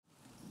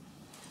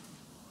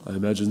I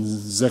imagine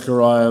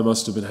Zechariah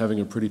must have been having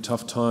a pretty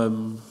tough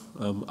time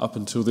up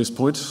until this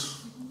point.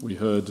 We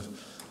heard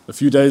a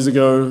few days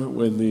ago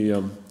when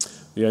the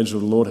angel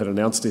of the Lord had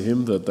announced to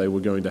him that they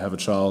were going to have a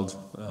child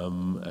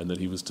and that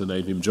he was to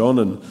name him John.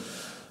 And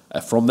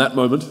from that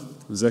moment,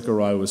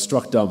 Zechariah was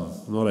struck dumb,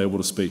 not able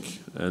to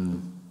speak.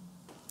 And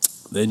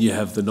then you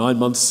have the 9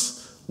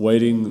 months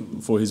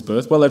waiting for his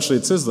birth. Well, actually,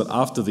 it says that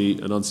after the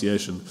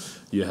Annunciation,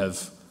 you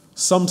have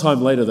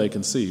sometime later they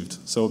conceived.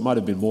 So it might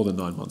have been more than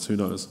 9 months, who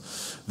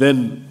knows.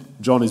 Then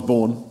John is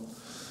born.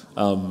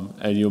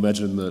 And you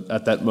imagine that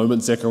at that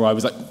moment, Zechariah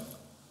was like,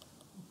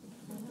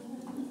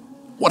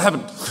 what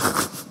happened?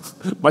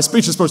 My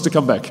speech is supposed to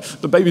come back.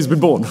 The baby's been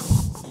born.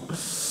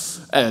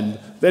 And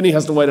then he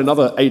has to wait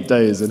another 8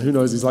 days, and who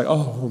knows, he's like,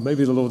 oh, well,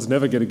 maybe the Lord's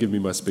never going to give me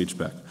my speech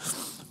back.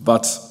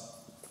 But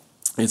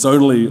it's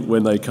only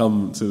when they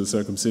come to the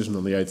circumcision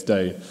on the 8th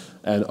day,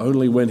 and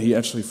only when he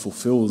actually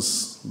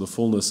fulfills the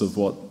fullness of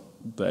what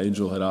the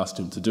angel had asked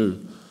him to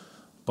do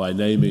by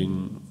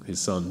naming his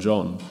son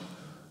John,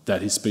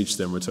 that his speech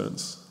then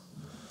returns.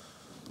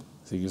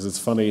 Because it's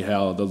funny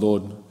how the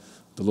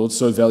Lord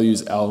so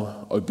values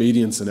our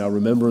obedience and our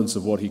remembrance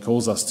of what he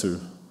calls us to,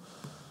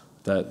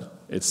 that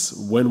it's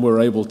when we're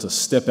able to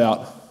step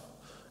out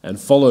and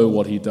follow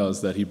what he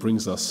does that he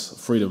brings us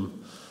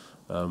freedom,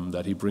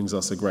 that he brings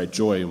us a great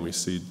joy. And we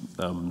see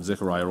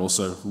Zechariah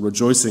also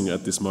rejoicing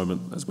at this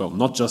moment as well.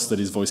 Not just that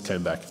his voice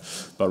came back,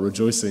 but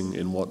rejoicing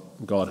in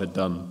what God had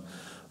done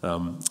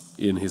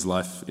in his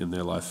life, in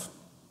their life.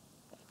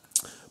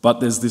 But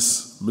there's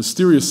this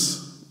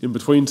mysterious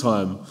in-between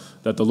time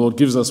that the Lord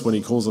gives us when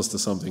he calls us to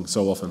something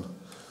so often.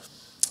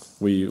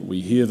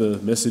 We hear the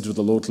message of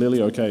the Lord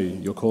clearly, okay,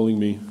 you're calling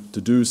me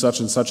to do such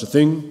and such a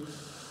thing,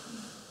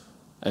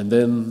 and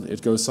then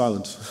it goes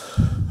silent.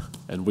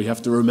 And we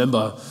have to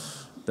remember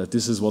that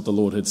this is what the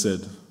Lord had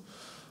said.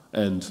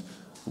 And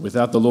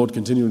without the Lord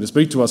continuing to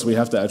speak to us, we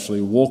have to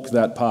actually walk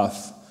that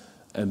path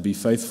and be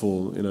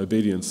faithful in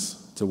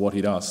obedience to what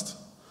he'd asked.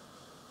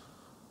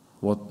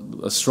 What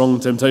a strong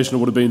temptation it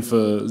would have been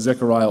for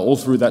Zechariah all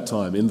through that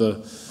time, in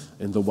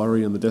the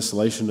worry and the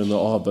desolation and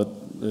but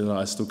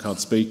I still can't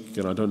speak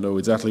and I don't know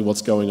exactly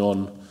what's going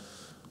on.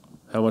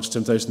 How much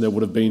temptation there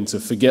would have been to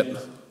forget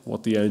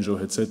what the angel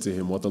had said to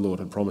him, what the Lord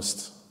had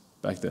promised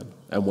back then,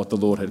 and what the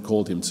Lord had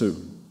called him to.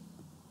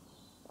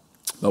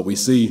 But we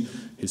see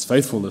his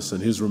faithfulness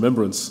and his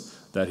remembrance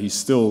that he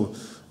still,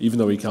 even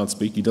though he can't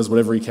speak, he does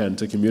whatever he can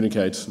to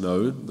communicate,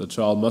 no, the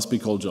child must be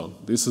called John.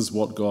 This is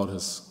what God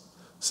has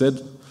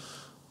said.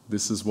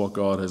 This is what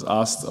God has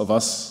asked of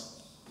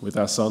us with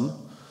our son.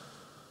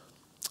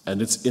 And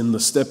it's in the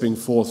stepping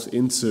forth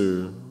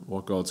into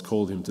what God's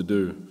called him to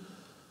do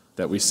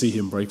that we see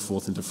him break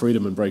forth into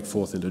freedom and break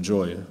forth into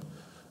joy.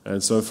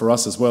 And so for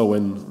us as well,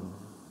 when,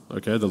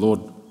 the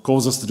Lord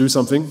calls us to do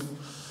something,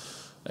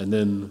 and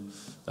then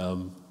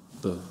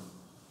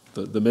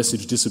the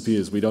message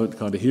disappears. We don't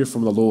kind of hear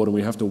from the Lord, and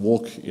we have to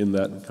walk in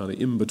that kind of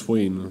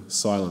in-between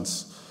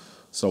silence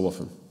so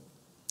often.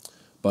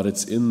 But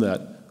it's in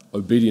that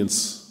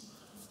obedience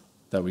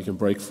that we can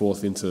break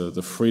forth into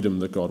the freedom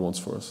that God wants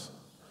for us.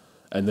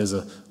 And there's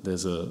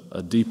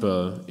a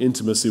deeper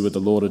intimacy with the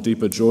Lord, a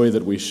deeper joy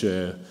that we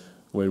share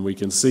when we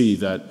can see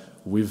that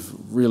we've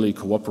really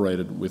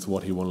cooperated with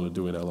what he wanted to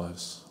do in our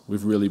lives.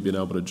 We've really been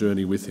able to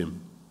journey with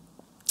him,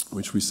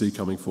 which we see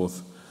coming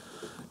forth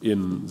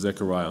in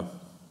Zechariah.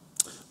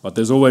 But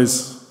there's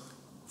always,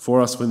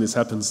 for us when this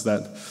happens,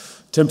 that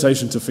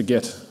temptation to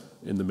forget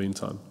in the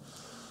meantime.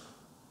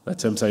 That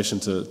temptation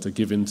to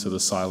give in to the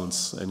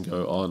silence and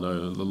go, oh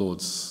no, the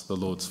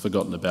Lord's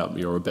forgotten about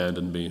me or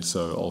abandoned me,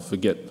 so I'll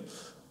forget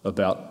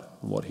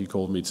about what he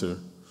called me to.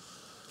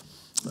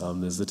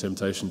 There's the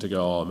temptation to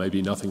go, oh,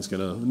 maybe nothing's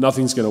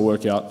gonna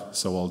work out,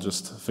 so I'll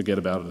just forget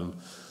about it and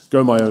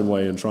go my own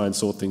way and try and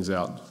sort things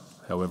out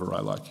however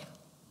I like.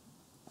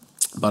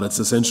 But it's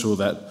essential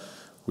that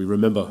we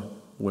remember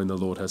when the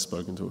Lord has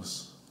spoken to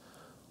us.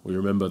 We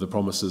remember the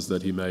promises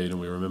that he made,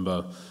 and we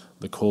remember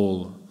the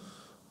call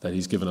that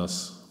he's given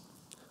us,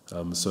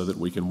 so that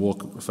we can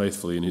walk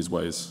faithfully in his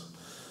ways,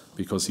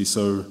 because he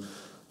so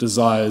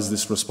desires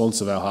this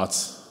response of our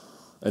hearts.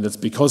 And it's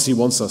because he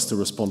wants us to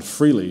respond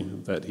freely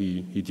that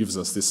he gives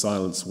us this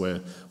silence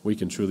where we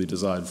can truly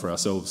decide for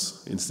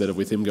ourselves, instead of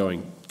with him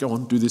going, go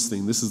on, do this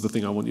thing, this is the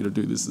thing I want you to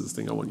do, this is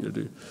the thing I want you to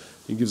do.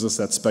 He gives us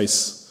that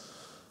space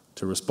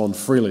to respond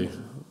freely,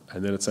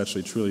 and then it's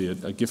actually truly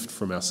a gift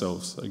from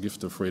ourselves, a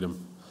gift of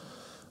freedom.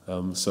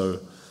 So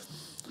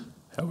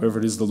however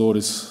it is the Lord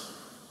is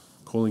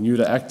calling you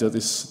to act at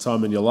this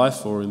time in your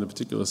life or in the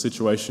particular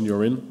situation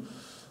you're in,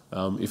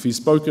 if he's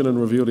spoken and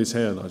revealed his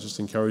hand, I just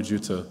encourage you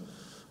to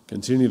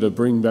continue to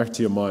bring back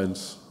to your mind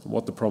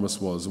what the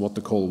promise was, what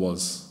the call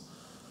was,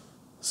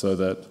 so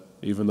that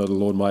even though the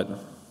Lord might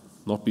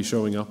not be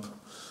showing up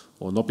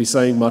or not be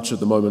saying much at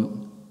the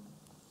moment,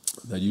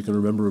 that you can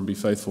remember and be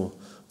faithful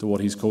to what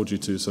he's called you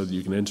to, so that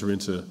you can enter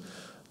into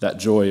that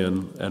joy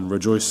and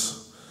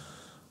rejoice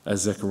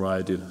as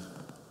Zechariah did,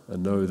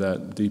 and know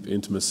that deep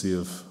intimacy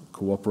of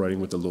cooperating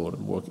with the Lord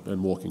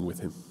and walking with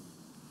him.